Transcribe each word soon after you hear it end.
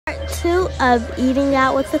2 of eating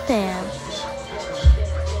out with the fam.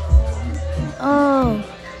 Oh,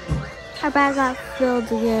 our bag got filled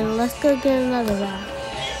again. Let's go get another bag.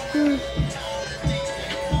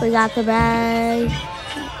 We got the bag.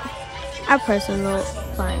 Our personal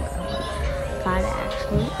fine. Got it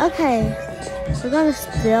actually. Okay, we're gonna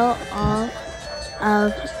steal all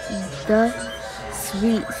of the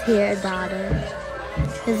sweets here, daughter.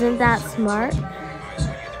 Isn't that smart?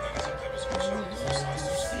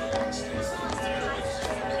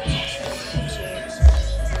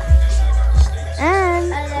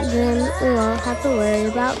 And then we won't have to worry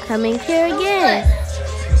about coming here again.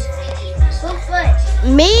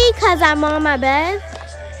 Me, cause I'm on my bed.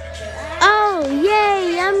 Oh,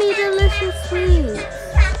 yay, yummy, delicious sweets.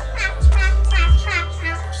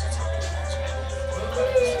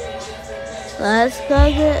 Let's go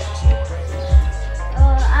get.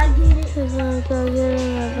 I get it. Let's go get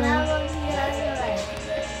another.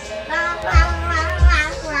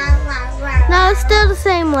 No, it's still the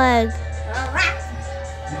same leg.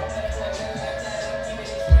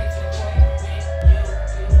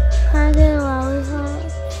 Can I get a lollipop?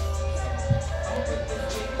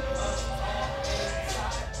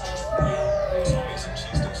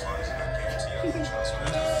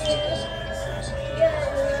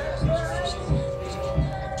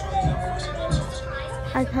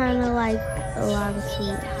 I kind of like a lot of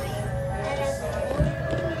sweets.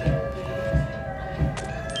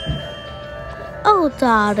 Oh,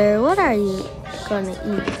 daughter, what are you gonna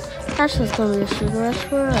eat? That's just gonna be a sugar rush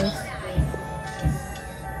for us.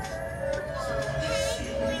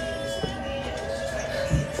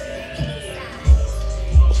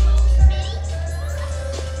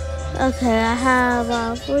 Okay, I have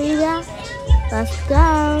all 3 back. Let's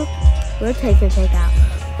go. We're taking takeout.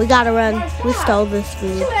 We gotta run. We stole this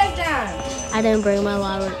food. Put your leg down. I didn't bring my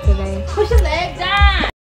wallet today. Put your leg down.